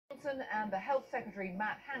Johnson and the Health Secretary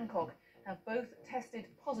Matt Hancock have both tested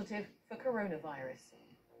positive for coronavirus.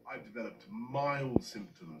 I've developed mild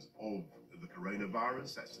symptoms of the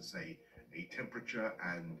coronavirus, that's to say a temperature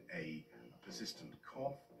and a persistent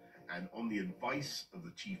cough, and on the advice of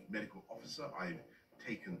the Chief Medical Officer I've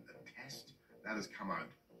taken a test that has come out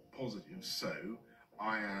positive, so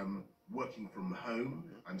I am working from home,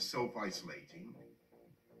 I'm self-isolating.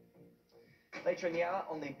 Later in the hour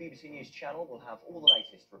on the BBC News channel, we'll have all the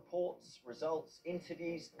latest reports, results,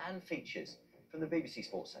 interviews and features from the BBC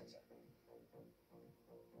Sports Centre.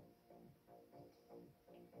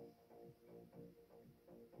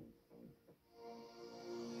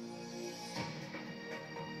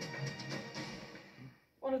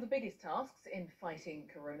 One of the biggest tasks in fighting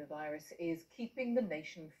coronavirus is keeping the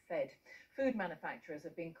nation fed. Food manufacturers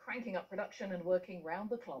have been cranking up production and working round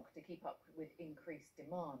the clock to keep up with increased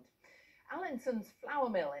demand. Allinson's flour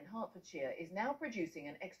mill in Hertfordshire is now producing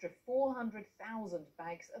an extra 400,000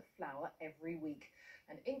 bags of flour every week,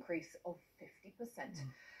 an increase of 50%.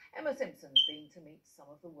 Emma Simpson's been to meet some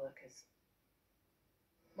of the workers.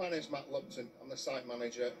 My name's Matt Lupton, I'm the site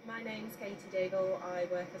manager. My name's Katie Daigle, I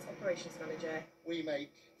work as operations manager. We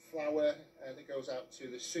make flour that goes out to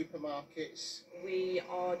the supermarkets. We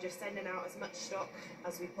are just sending out as much stock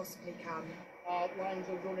as we possibly can. Our lines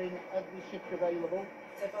are running every shift available.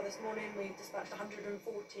 So far this morning we've dispatched 140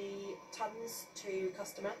 tonnes to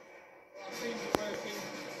customer. Our teams are working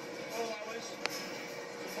all hours to put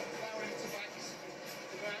flour into bags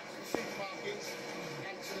to go out to the supermarkets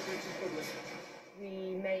and to the British public.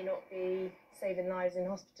 We may not be saving lives in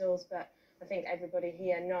hospitals, but I think everybody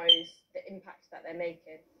here knows the impact that they're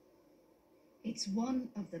making. It's one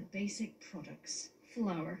of the basic products,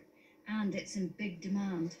 flour, and it's in big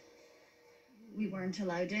demand. We weren't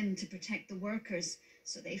allowed in to protect the workers,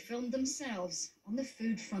 so they filmed themselves on the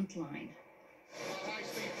food front line. Our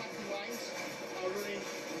high-speed packing lines are running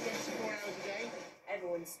 24 hours a day.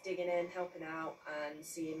 Everyone's digging in, helping out and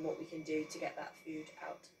seeing what we can do to get that food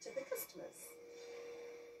out to the customers.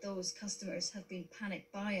 Those customers have been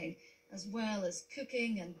panic buying, as well as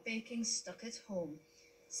cooking and baking stuck at home.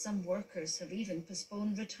 Some workers have even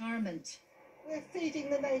postponed retirement. We're feeding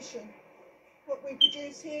the nation. What we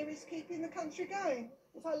produce here is keeping the country going.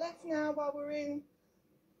 If I left now while we're in,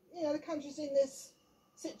 the country's in this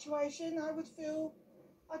situation, I would feel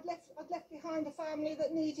I'd left behind a family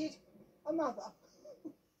that needed a mother.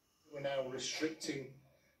 We're now restricting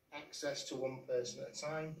access to one person at a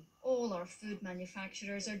time. All our food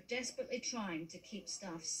manufacturers are desperately trying to keep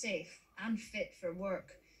staff safe and fit for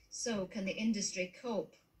work. So can the industry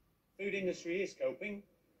cope? Food industry is coping.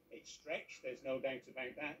 It's stretched, there's no doubt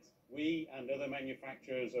about that. We and other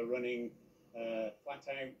manufacturers are running flat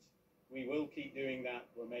out. We will keep doing that.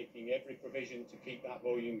 We're making every provision to keep that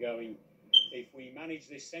volume going. If we manage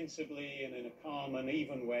this sensibly and in a calm and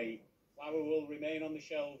even way, flour will remain on the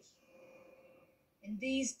shelves. In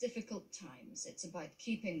these difficult times, it's about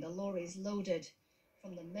keeping the lorries loaded,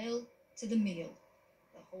 from the mill to the meal.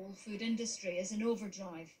 The whole food industry is in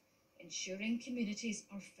overdrive, ensuring communities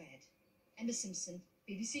are fed. Emma Simpson,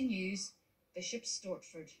 BBC News, Bishop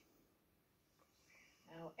Stortford.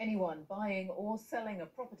 Now, anyone buying or selling a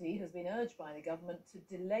property has been urged by the government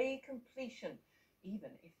to delay completion, even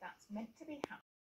if that's meant to be happening.